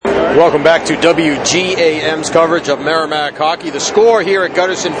Welcome back to WGAM's coverage of Merrimack hockey. The score here at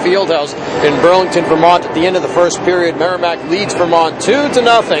Gutterson Fieldhouse in Burlington, Vermont. At the end of the first period, Merrimack leads Vermont 2-0.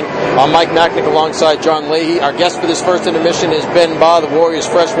 I'm Mike Macknick alongside John Leahy. Our guest for this first intermission is Ben Baugh, the Warriors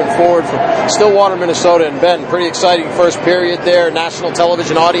freshman forward from Stillwater, Minnesota. And Ben, pretty exciting first period there, national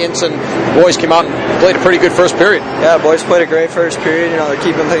television audience, and boys came out and played a pretty good first period. Yeah, boys played a great first period. You know, they're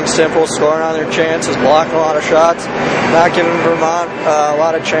keeping things simple, scoring on their chances, blocking a lot of shots, not giving Vermont a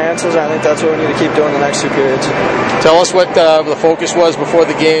lot of chances. I think that's what we need to keep doing the next two periods. Tell us what the focus was before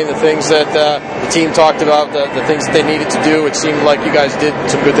the game, the things that the team talked about, the things that they needed to do. It seemed like you guys did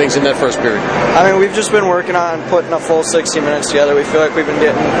some good things in that first period. I mean, we've just been working on putting a full 60 minutes together. We feel like we've been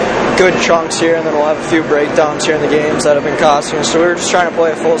getting good chunks here, and then we'll have a few breakdowns here in the games that have been costing us. So we were just trying to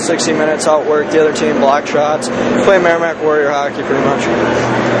play a full 60 minutes, outwork the other team, block shots, play Merrimack Warrior hockey pretty much.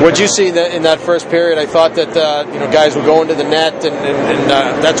 What did you see in that first period? I thought that guys were going to the net, and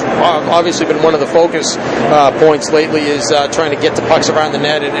that's obviously been one of the focus points lately is trying to get the pucks around the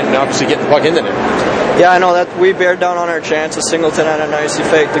net and obviously get the puck in the net. Yeah, I know that we bared down on our chances. Singleton had a nicely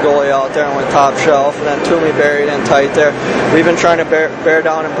faked the goalie out there and went top shelf, and then Toomey buried in tight there. We've been trying to bear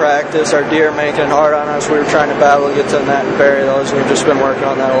down in practice. Our D are making it hard on us. We were trying to battle to get to the net and bury those. We've just been working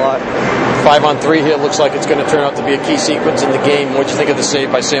on that a lot. 5-on-3 here looks like it's going to turn out to be a key sequence in the game. What do you think of the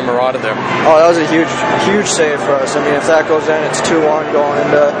save by Sam Murata there? Oh, that was a huge save for us. I mean, if that goes in, it's 2-1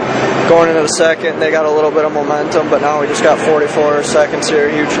 going into the second. They got a little bit of momentum, but now we just got 44 seconds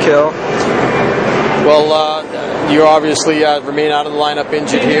here. Huge kill. Well, you obviously remain out of the lineup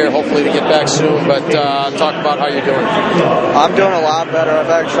injured here. Hopefully to get back soon, but talk about how you're doing. I'm doing a lot better.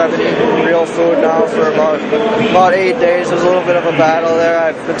 I've been eating real food now for about 8 days. It was a little bit of a battle there.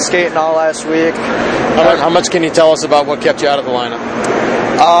 I've been skating all last week. How much can you tell us about what kept you out of the lineup?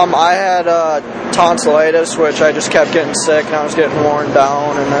 I had tonsillitis, which I just kept getting sick, and I was getting worn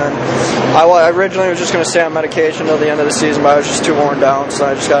down. And then I originally was just going to stay on medication until the end of the season, but I was just too worn down, so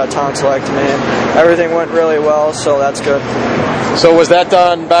I just got a tonsillectomy. And everything went really well, so that's good. So was that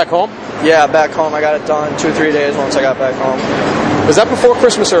done back home? Yeah, back home. I got it done 2-3 days once I got back home. Was that before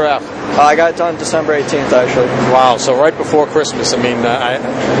Christmas or after? I got it done December 18th, actually. Wow, so right before Christmas. I mean,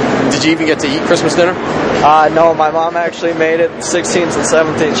 did you even get to eat Christmas dinner? No, my mom actually made it 16th and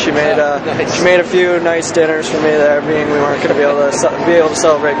 17th. She made a few nice dinners for me there, being we weren't going to be able to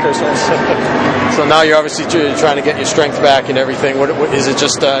celebrate Christmas. So now you're obviously trying to get your strength back and everything. What is it?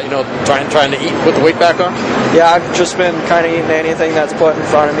 Just trying to put the weight back on? Yeah, I've just been kind of eating anything that's put in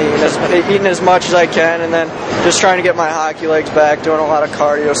front of me, eating as much as I can, and then just trying to get my hockey legs back, doing a lot of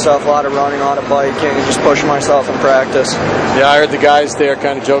cardio stuff, a lot of running, a lot of biking, and just pushing myself in practice. Yeah, I heard the guys there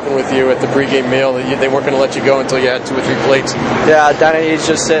kind of joking with you at the pregame meal that they weren't going to let you go until you had 2 or 3 plates. Yeah, Denny, he's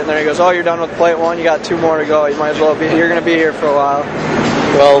just sitting there. He goes, "Oh, you're done with plate 1. You got 2 more to go. You might as well you're going to be here for a while."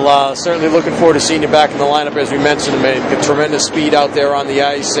 Well, certainly looking forward to seeing you back in the lineup. As we mentioned, got tremendous speed out there on the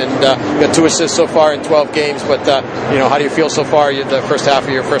ice, and got 2 assists so far in 12 games. But how do you feel so far the first half of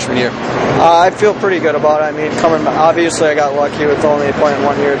your freshman year? I feel pretty good about it. I mean, obviously I got lucky with only playing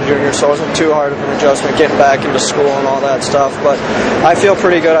 1 year as a junior, so it wasn't too hard of an adjustment getting back into school and all that stuff. But I feel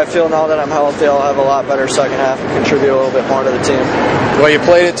pretty good. I feel now that I'm healthy, I'll have a lot better second half and contribute a little bit more to the team. Well, you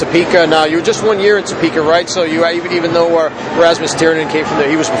played at Topeka. Now, you were just 1 year in Topeka, right? So you even though Rasmus Tiernan came from there,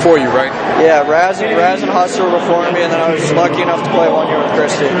 he was before you, right? Yeah, Raz and Husser were before me, and then I was lucky enough to play 1 year with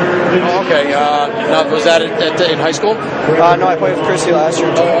Christie. Oh, okay. Now, was that in high school? No, I played with Christie last year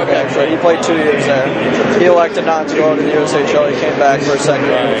too. Oh, okay. Actually, he played 2 years there. He elected not to go to the USHL. He came back for a second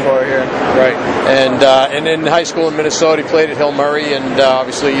year before here. Right. And in high school in Minnesota, he played at Hill Murray, and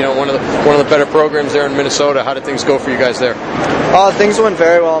obviously, one of the better programs there in Minnesota. How did things go for you guys there? Things went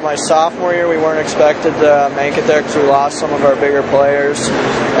very well. My sophomore year, we weren't expected to make it there because we lost some of our bigger players,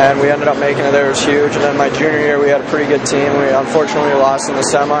 and we ended up making it there. It was huge. And then my junior year, we had a pretty good team. We unfortunately lost in the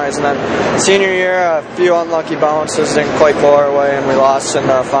semis, and then senior year, a few unlucky bounces didn't quite go our way, and we lost in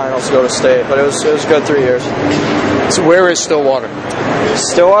the finals to go to state. But it was a good 3 years. So where is Stillwater?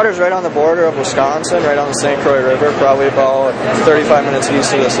 Stillwater's right on the border of Wisconsin, right on the St. Croix River, probably about 35 minutes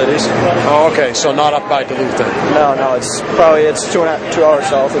east of the cities. Oh, okay. So not up by Duluth then? No. It's 2 hours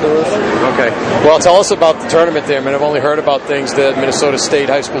south of Duluth. Okay. Well, tell us about the tournament there. I mean, I've only heard about things. The Minnesota State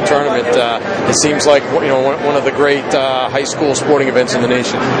High School Tournament. It seems like one of the great high school sporting events in the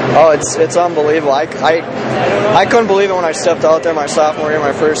nation. Oh, it's unbelievable. I couldn't believe it when I stepped out there my sophomore year,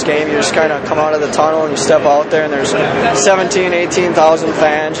 my first game. You just kind of come out of the tunnel and you step out there, and there's 17,000, 18,000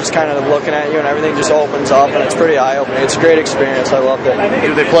 fans just kind of looking at you, and everything just opens up, and it's pretty eye-opening. It's a great experience. I loved it.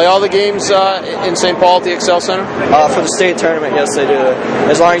 Do they play all the games in St. Paul at the Xcel Center? For the state tournament, yes, they they do.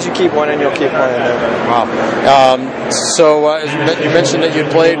 As long as you keep winning, you'll keep playing there. Wow. So you mentioned that you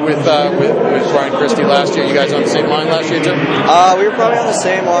played with Brian Christie last year. You guys on the same line last year too? We were probably on the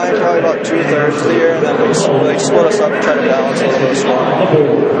same line, probably about 2/3 of the year, and then they split us up to try to balance a little bit of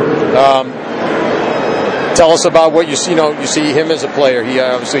scoring. Tell us about what you see. You see him as a player. He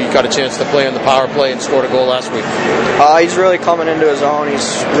obviously got a chance to play on the power play and scored a goal last week. He's really coming into his own.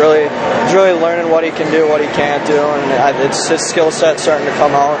 He's really learning what he can do, what he can't do, and his skill set's starting to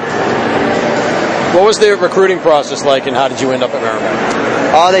come out. What was the recruiting process like, and how did you end up at Merrimack?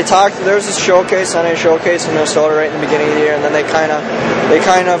 There was this showcase, NA showcase in Minnesota right in the beginning of the year, and then they watched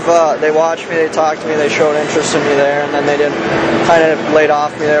me, they talked to me, they showed interest in me there, and then they kind of laid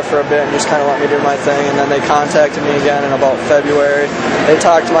off me there for a bit and just kind of let me do my thing, and then they contacted me again in about February. They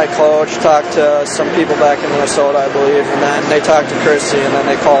talked to my coach, talked to some people back in Minnesota, I believe, and then they talked to Christie, and then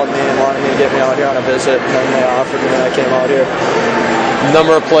they called me and wanted me to get me out here on a visit, and then they offered me, and I came out here.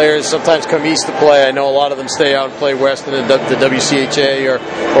 Number of players sometimes come east to play. I know a lot of them stay out and play west in the WCHA, or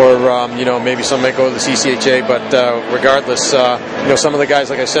maybe some might go to the CCHA. But regardless, some of the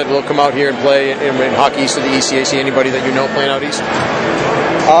guys, like I said, will come out here and play in hockey east of the ECAC. Anybody that you know playing out east?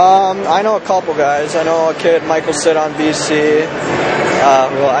 I know a couple guys. I know a kid, Michael Sitt on BC.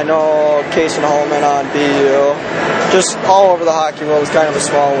 I know Kason Holman on BU. Just all over the hockey world. It's kind of a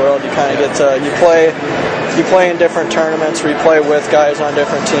small world. You kind of get to you play in different tournaments where you play with guys on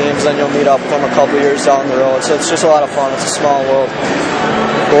different teams, then you'll meet up with them a couple years down the road. So it's just a lot of fun. It's a small world.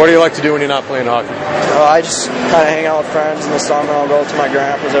 Well, what do you like to do when you're not playing hockey? I just kind of hang out with friends in the summer. I'll go to my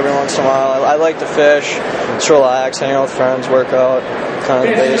grandpa's every once in a while. I like to fish, just relax, hang out with friends, work out, kind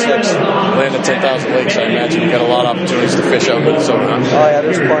of the basics. Land at 10,000 Lakes, I imagine you got a lot of opportunities to fish out in Minnesota, huh? Oh yeah,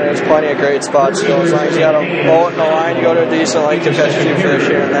 there's plenty of great spots to go. As long as you got a boat and a line, you go to a decent lake to catch a few fish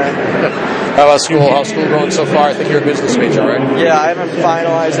here and there. How about school? How's school going so far? I think you're a business major, right? Yeah, I haven't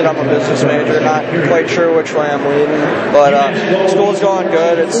finalized it. I'm a business major. Not quite sure which way I'm leaning, but school's going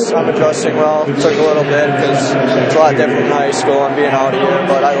good. I'm adjusting well. It took a little bit because it's a lot different in high school and being out here,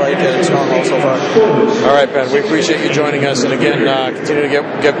 but I like it. It's going well so far. All right, Ben. We appreciate you joining us, and again, continue to get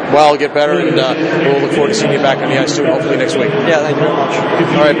better, and we'll look forward to seeing you back on the ice soon, hopefully next week. Yeah, thank you very much.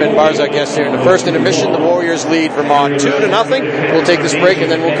 All right, Ben Barza, guest here in the first intermission. The Warriors lead Vermont 2-0. We'll take this break,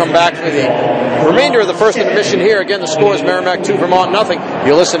 and then we'll come back for the remainder of the first intermission here. Again, the score is Merrimack 2, Vermont 0.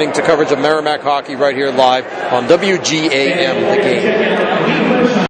 You're listening to coverage of Merrimack hockey right here live on WGAM The Game.